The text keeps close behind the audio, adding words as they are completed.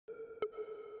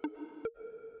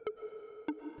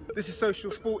This is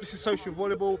social sport, this is social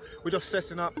volleyball. We're just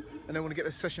setting up and then we're going to get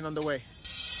the session underway.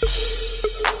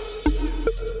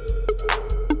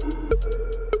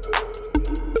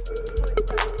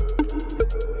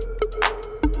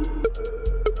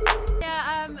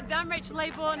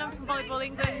 I'm from Volleyball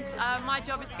England. My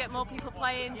job is to get more people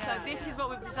playing, so this is what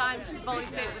we've designed, which is Volley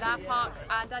Fit with our parks,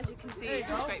 and as you can see, it's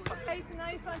just great fun. Okay, so now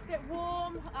you're starting to get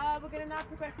warm. We're going to now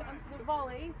progress it onto the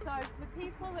volley. So for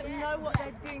people that know what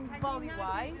they're doing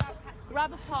volley-wise,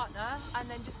 grab a partner and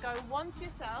then just go one to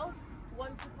yourself,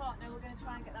 one to your partner. We're going to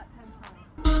try and get that 10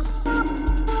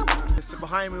 times. So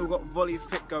behind me we've got Volley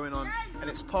Fit going on, and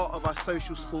it's part of our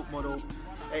social sport model.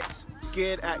 It's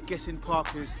geared at getting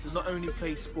parkers to not only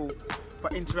play sport,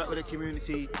 but interact with the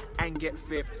community and get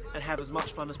fit and have as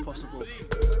much fun as possible.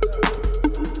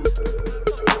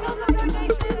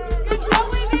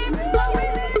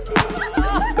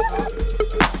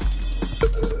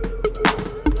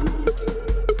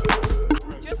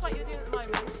 Just like you're doing at the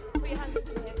moment, put your hands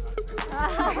into the hips.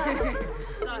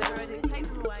 Start already, take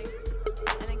them away,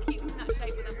 and then keep them in that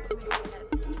shape with them moving your head.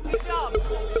 Good job!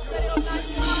 Set it up nice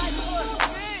and high,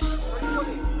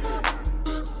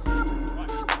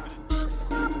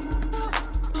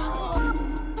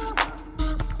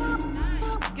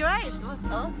 Great, it was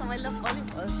awesome. I love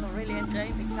volleyball, so I'm really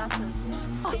enjoying the classes.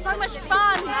 Oh, so much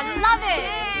fun! I love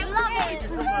it! Love it!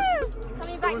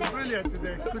 Coming back It was brilliant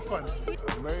today, good fun.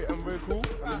 I'm very cool,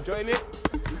 I'm enjoying it.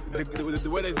 The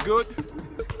weather is good,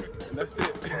 and that's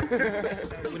it.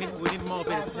 we need more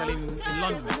versatile in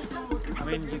London. I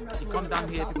mean, you come down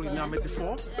here, people you've never met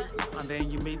before, and then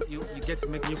you get to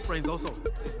make new friends also.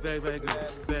 It's very, very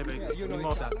good. Very, very good. You need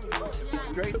more of that.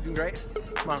 Great, doing great.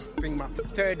 I think my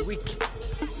third week.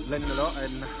 Learning a lot,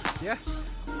 and yeah,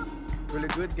 really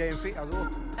good, getting fit as well.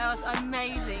 That was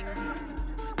amazing.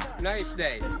 Nice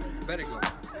day, very good.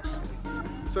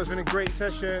 So it's been a great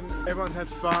session, everyone's had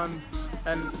fun,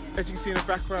 and as you can see in the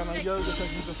background, our yoga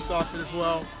sessions have started as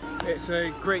well. It's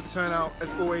a great turnout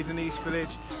as always in the East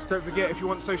Village. Don't forget, if you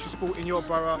want social sport in your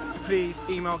borough, please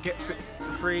email Get Fit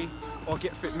for free, or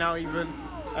Get Fit Now even,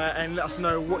 and let us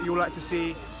know what you'd like to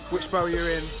see, which borough you're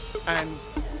in, and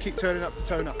keep turning up to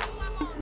tone up.